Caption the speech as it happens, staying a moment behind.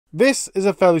This is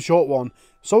a fairly short one,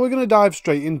 so we're going to dive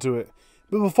straight into it.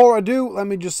 But before I do, let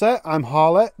me just say, I'm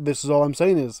Harley, this is all I'm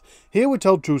saying is, here we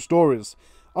tell true stories.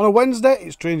 On a Wednesday,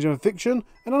 it's strange and fiction,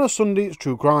 and on a Sunday, it's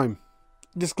true crime.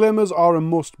 Disclaimers are a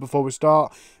must before we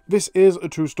start. This is a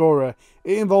true story.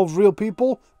 It involves real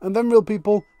people, and them real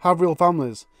people have real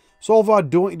families. So although I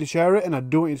do want you to share it and I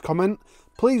do want you to comment,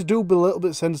 please do be a little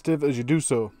bit sensitive as you do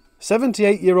so.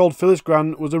 78-year-old Phyllis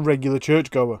Grant was a regular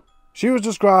churchgoer. She was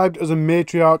described as a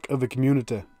matriarch of the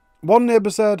community. One neighbour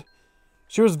said,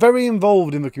 "She was very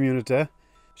involved in the community.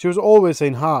 She was always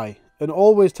saying hi, and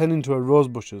always tending to her rose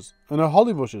bushes and her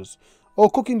holly bushes, or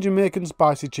cooking Jamaican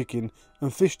spicy chicken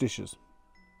and fish dishes.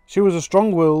 She was a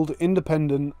strong-willed,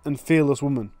 independent and fearless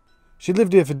woman. She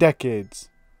lived here for decades.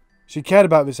 She cared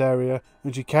about this area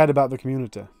and she cared about the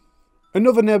community."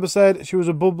 Another neighbour said she was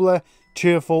a bubbly,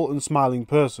 cheerful and smiling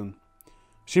person.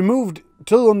 She moved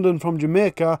to London from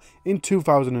Jamaica in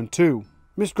 2002.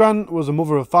 Miss Grant was a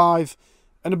mother of 5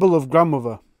 and a beloved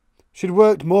grandmother. She'd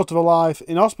worked most of her life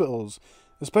in hospitals,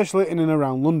 especially in and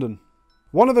around London.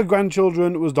 One of her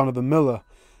grandchildren was Donovan Miller,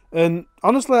 and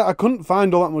honestly I couldn't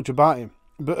find all that much about him,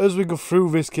 but as we go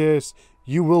through this case,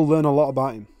 you will learn a lot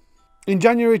about him. In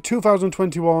January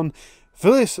 2021,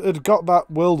 Phyllis had got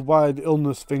that worldwide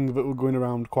illness thing that was going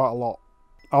around quite a lot.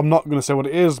 I'm not going to say what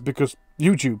it is because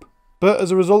YouTube. But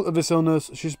as a result of this illness,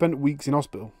 she spent weeks in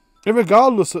hospital.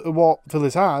 Regardless of what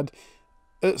Phyllis had,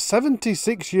 at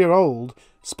 76-year-old,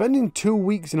 spending 2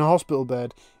 weeks in a hospital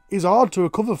bed is hard to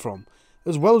recover from,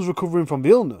 as well as recovering from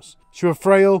the illness. She was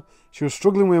frail, she was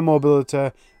struggling with her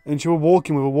mobility, and she was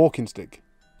walking with a walking stick.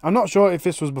 I'm not sure if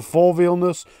this was before the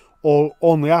illness or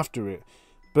only after it,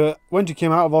 but when she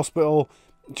came out of hospital,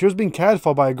 she was being cared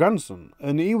for by her grandson,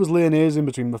 and he was liaising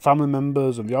between the family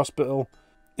members and the hospital.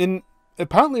 And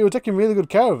apparently he was taking really good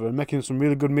care of her, making some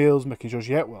really good meals, making sure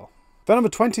she ate well. Then on the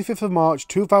 25th of March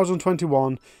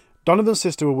 2021, Donovan's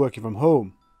sister was working from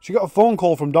home. She got a phone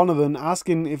call from Donovan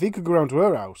asking if he could go round to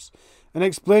her house, and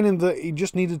explaining that he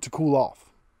just needed to cool off.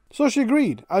 So she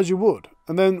agreed, as you would,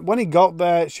 and then when he got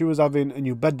there, she was having a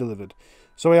new bed delivered.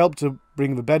 So he helped to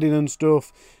bring the bed in and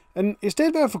stuff, and he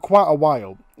stayed there for quite a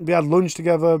while. They had lunch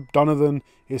together, Donovan,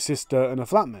 his sister and a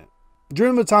flatmate.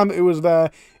 During the time that he was there,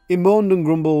 he moaned and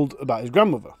grumbled about his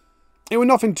grandmother. It was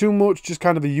nothing too much, just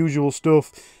kind of the usual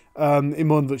stuff. He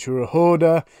moaned that she was a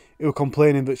hoarder, he was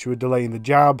complaining that she was delaying the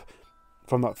jab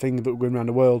from that thing that was going around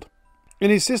the world.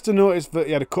 And his sister noticed that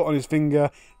he had a cut on his finger,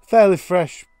 fairly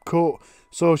fresh cut,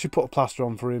 so she put a plaster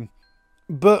on for him.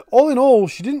 But all in all,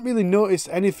 she didn't really notice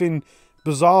anything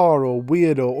bizarre or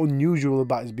weird or unusual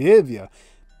about his behaviour.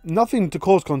 Nothing to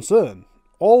cause concern.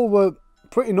 All were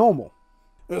pretty normal.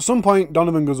 At some point,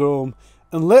 Donovan goes home,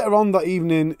 and later on that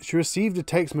evening, she received a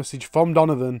text message from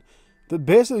Donovan that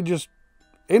basically just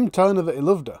him telling her that he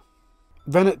loved her.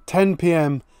 Then at 10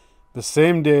 PM the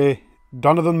same day,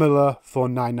 Donovan Miller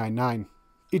phoned 999.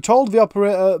 He told the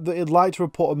operator that he'd like to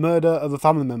report a murder of a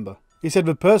family member. He said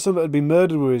the person that had been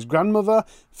murdered was his grandmother,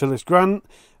 Phyllis Grant,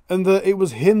 and that it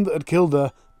was him that had killed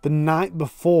her the night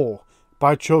before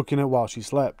by choking her while she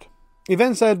slept. He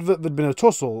then said that there'd been a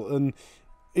tussle and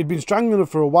he'd been strangling her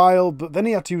for a while, but then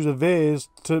he had to use a vase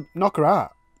to knock her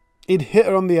out. He'd hit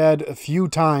her on the head a few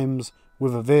times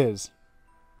with a vase.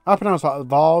 I pronounced that as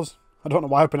vase. I don't know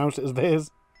why I pronounced it as vase.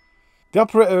 The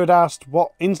operator had asked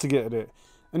what instigated it,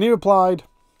 and he replied,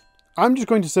 "I'm just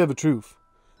going to say the truth.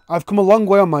 I've come a long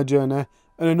way on my journey,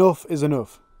 and enough is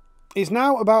enough." It's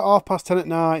now about 10:30 at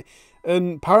night,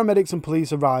 and paramedics and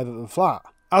police arrive at the flat.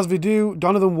 As they do,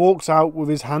 Donovan walks out with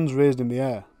his hands raised in the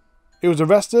air. He was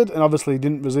arrested, and obviously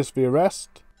didn't resist the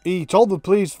arrest. He told the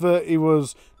police that he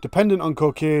was dependent on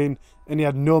cocaine, and he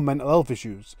had no mental health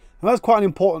issues. And that's quite an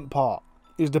important part.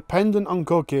 He's dependent on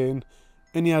cocaine,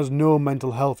 and he has no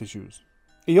mental health issues.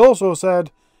 He also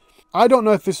said, "I don't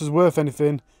know if this is worth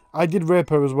anything. I did rape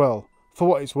her as well, for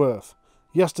what it's worth,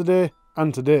 yesterday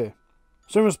and today."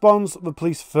 So in response, the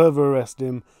police further arrested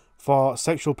him for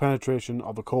sexual penetration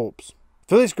of a corpse.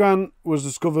 Phyllis Grant was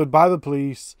discovered by the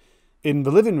police in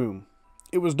the living room.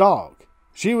 It was dark.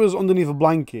 She was underneath a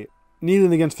blanket,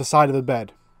 kneeling against the side of the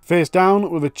bed, face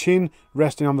down with her chin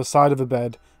resting on the side of the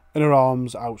bed and her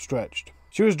arms outstretched.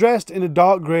 She was dressed in a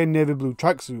dark grey navy blue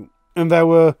tracksuit, and there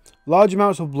were large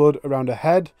amounts of blood around her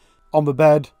head, on the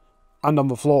bed and on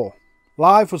the floor.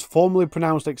 Life was formally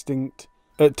pronounced extinct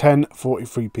at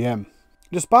 10:43 PM.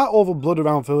 Despite all the blood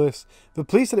around Phyllis, the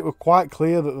police said it was quite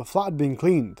clear that the flat had been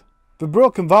cleaned. The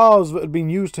broken vase that had been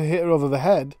used to hit her over the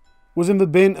head was in the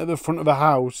bin at the front of the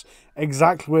house,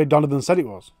 exactly where Donovan said it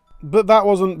was. But that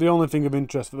wasn't the only thing of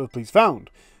interest that the police found.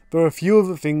 There were a few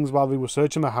other things while they were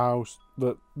searching the house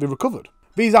that they recovered.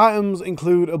 These items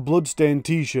include a blood-stained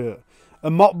t-shirt, a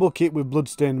mop bucket with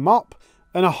blood-stained mop,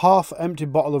 and a half-empty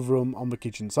bottle of rum on the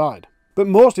kitchen side. But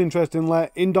most interestingly,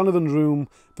 in Donovan's room,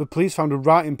 the police found a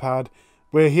writing pad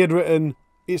where he had written,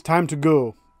 "It's time to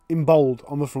go," in bold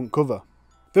on the front cover.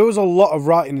 There was a lot of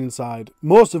writing inside,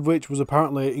 most of which was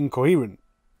apparently incoherent.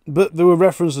 But there were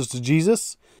references to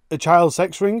Jesus, a child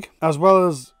sex ring, as well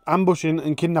as ambushing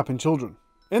and kidnapping children.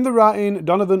 In the writing,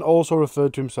 Donovan also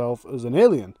referred to himself as an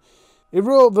alien. He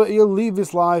wrote that he'll leave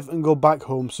this life and go back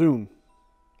home soon.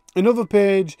 Another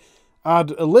page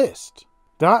had a list.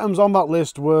 The items on that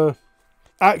list were: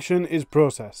 action is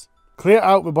process, clear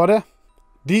out the body,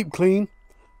 deep clean,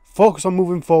 focus on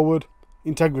moving forward,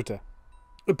 integrity.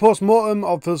 The post-mortem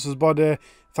of Phyllis's body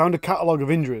found a catalogue of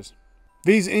injuries.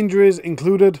 These injuries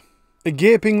included a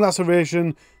gaping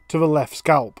laceration to the left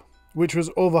scalp, which was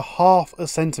over half a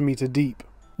centimetre deep,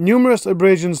 numerous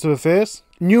abrasions to the face,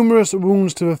 numerous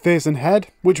wounds to the face and head,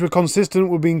 which were consistent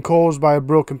with being caused by a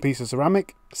broken piece of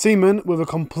ceramic. Semen with a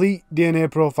complete DNA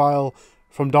profile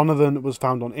from Donovan was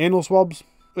found on anal swabs,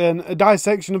 and a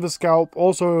dissection of the scalp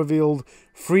also revealed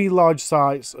 3 large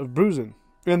sites of bruising.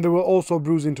 And there were also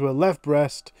bruising to her left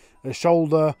breast, a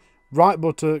shoulder, right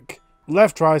buttock,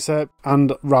 left tricep,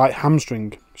 and right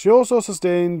hamstring. She also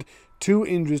sustained 2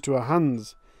 injuries to her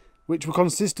hands, which were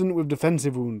consistent with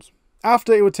defensive wounds.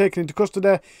 After he was taken into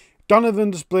custody, Donovan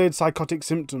displayed psychotic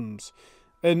symptoms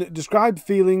and described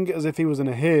feeling as if he was in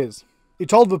a haze. He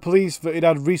told the police that he'd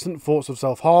had recent thoughts of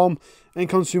self-harm and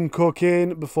consumed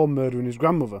cocaine before murdering his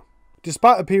grandmother.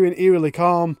 Despite appearing eerily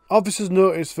calm, officers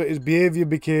noticed that his behaviour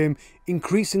became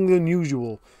increasingly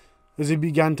unusual as he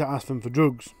began to ask them for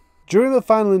drugs. During the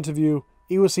final interview,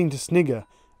 he was seen to snigger,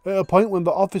 at a point when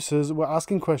the officers were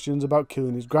asking questions about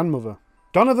killing his grandmother.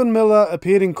 Donovan Miller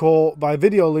appeared in court by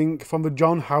video link from the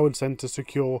John Howard Centre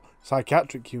Secure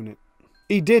Psychiatric Unit.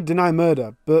 He did deny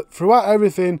murder, but throughout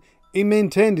everything, he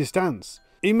maintained his stance.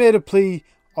 He made a plea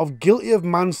of guilty of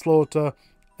manslaughter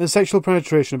and sexual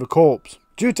penetration of a corpse.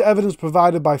 Due to evidence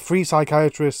provided by 3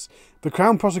 psychiatrists, the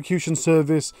Crown Prosecution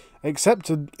Service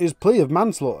accepted his plea of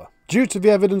manslaughter. Due to the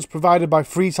evidence provided by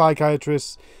 3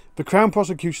 psychiatrists, the Crown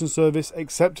Prosecution Service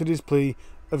accepted his plea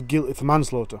of guilty for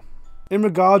manslaughter. In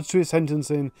regards to his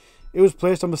sentencing, it was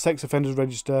placed on the sex offenders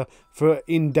register for an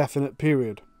indefinite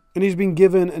period, and he's been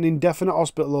given an indefinite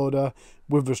hospital order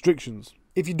with restrictions.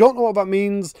 If you don't know what that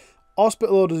means,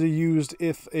 hospital orders are used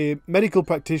if a medical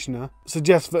practitioner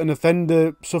suggests that an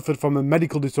offender suffered from a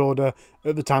medical disorder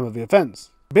at the time of the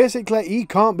offence. Basically, he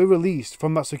can't be released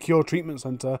from that secure treatment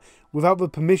centre without the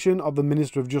permission of the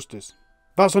Minister of Justice.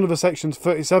 That's under the sections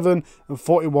 37 and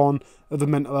 41 of the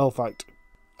Mental Health Act.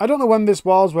 I don't know when this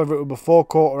was, whether it was before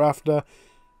court or after,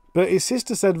 but his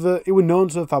sister said that he was known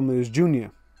to the family as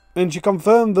Junior, and she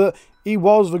confirmed that he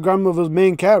was the grandmother's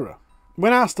main carer.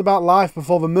 When asked about life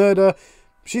before the murder,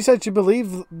 she said she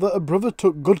believed that her brother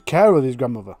took good care of his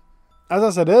grandmother. As I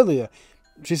said earlier,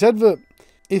 she said that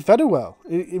he fed her well,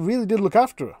 he really did look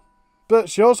after her. But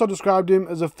she also described him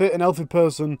as a fit and healthy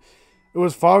person who,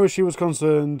 as far as she was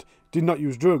concerned, did not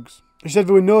use drugs. She said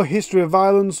there was no history of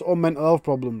violence or mental health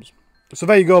problems. So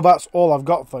there you go, that's all I've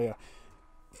got for you.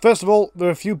 First of all, there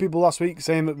were a few people last week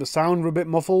saying that the sound were a bit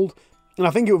muffled, and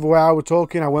I think it was the way I was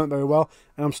talking, I weren't very well,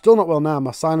 and I'm still not well now,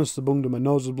 my sinus is bunged and my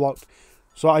nose is blocked,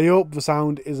 so I hope the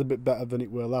sound is a bit better than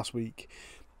it were last week.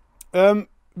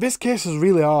 This case is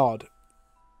really hard.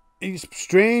 It's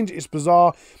strange, it's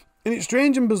bizarre, and it's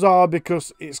strange and bizarre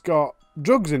because it's got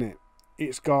drugs in it,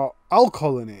 it's got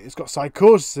alcohol in it, it's got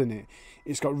psychosis in it,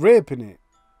 it's got rape in it.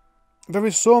 There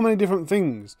is so many different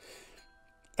things.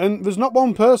 And there's not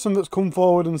one person that's come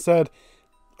forward and said,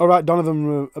 alright, Donovan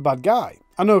were a bad guy.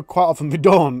 I know quite often they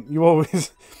don't. You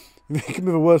always, they can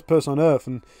be the worst person on earth,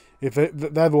 and if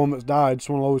they're the one that's died,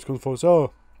 someone always comes forward and says,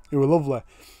 oh, you were lovely.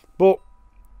 But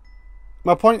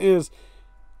my point is,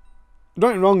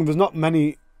 don't get me wrong, there's not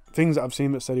many things that I've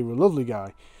seen that said he was a lovely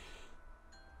guy.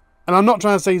 And I'm not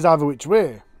trying to say he's either which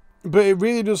way, but it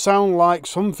really does sound like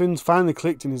something's finally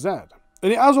clicked in his head.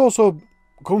 And it has also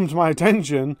come to my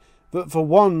attention that for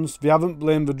once they haven't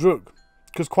blamed the drug.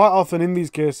 Because quite often in these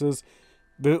cases,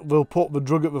 they'll put the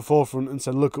drug at the forefront and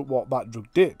say, look at what that drug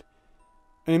did.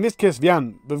 And in this case,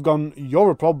 they've gone, you're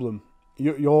a problem.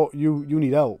 You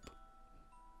need help.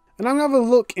 And I'm going to have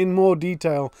a look in more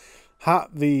detail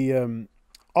at the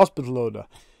hospital order,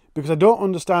 because I don't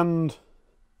understand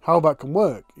how that can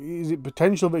work. Is it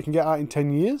potential that it can get out in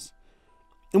 10 years?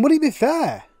 And would it be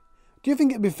fair? Do you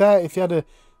think it'd be fair if you had a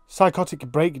psychotic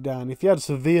breakdown, if you had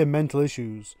severe mental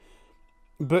issues,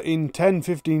 but in 10,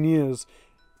 15 years,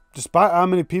 despite how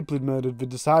many people he'd murdered, they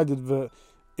decided that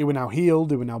he were now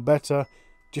healed, he were now better?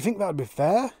 Do you think that would be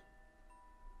fair?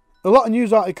 A lot of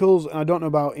news articles, and I don't know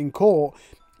about in court,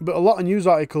 but a lot of news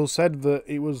articles said that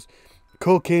it was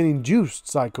cocaine-induced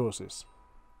psychosis.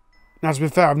 Now, to be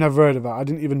fair, I've never heard of that. I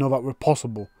didn't even know that were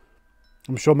possible.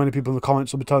 I'm sure many people in the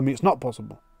comments will be telling me it's not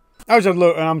possible. I just had a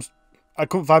look, and I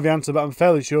couldn't find the answer, but I'm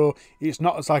fairly sure it's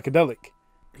not a psychedelic.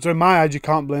 So in my eyes, you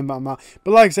can't blame that on that.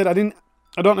 But like I said, I don't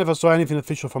know if I saw anything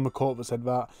official from a court that said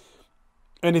that.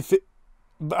 And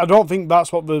I don't think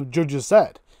that's what the judges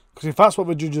said. Because if that's what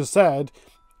the judges said,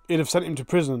 it'd have sent him to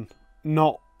prison,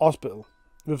 not hospital.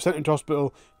 They've sent him to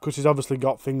hospital because he's obviously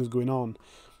got things going on.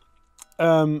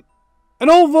 And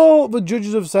although the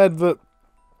judges have said that,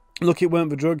 look, it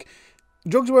weren't the drug,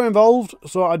 drugs were involved,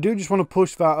 so I do just want to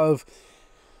push that of,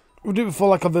 we'll do it before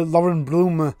like the Lauren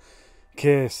Bloomer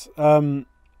case. I'm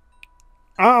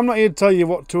not here to tell you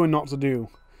what to and not to do.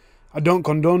 I don't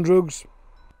condone drugs,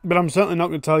 but I'm certainly not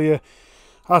going to tell you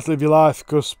how to live your life,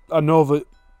 because I know that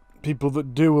people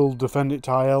that do will defend it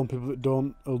to high hell, and people that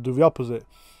don't will do the opposite.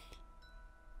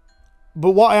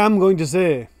 But what I am going to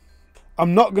say,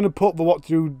 I'm not going to put the what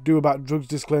to do about drugs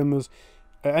disclaimers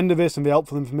at the end of this and the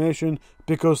helpful information,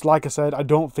 because, like I said, I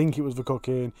don't think it was the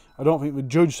cocaine. I don't think the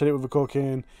judge said it was the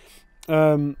cocaine.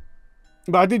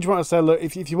 But I did want to say, look,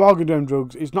 if you are going to do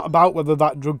drugs, it's not about whether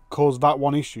that drug caused that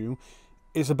one issue.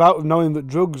 It's about knowing that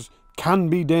drugs can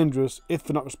be dangerous if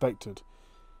they're not respected.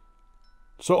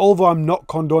 So although I'm not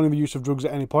condoning the use of drugs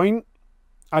at any point,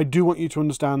 I do want you to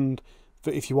understand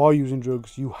that if you are using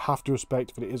drugs, you have to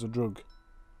respect that it is a drug.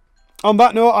 On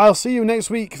that note, I'll see you next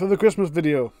week for the Christmas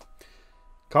video.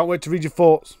 Can't wait to read your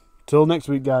thoughts. Till next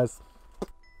week, guys.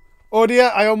 Oh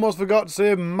dear, I almost forgot to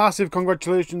say massive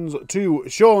congratulations to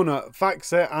Shauna,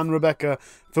 Faxe and Rebecca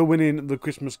for winning the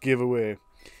Christmas giveaway.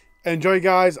 Enjoy,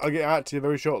 guys. I'll get out to you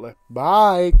very shortly.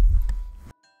 Bye.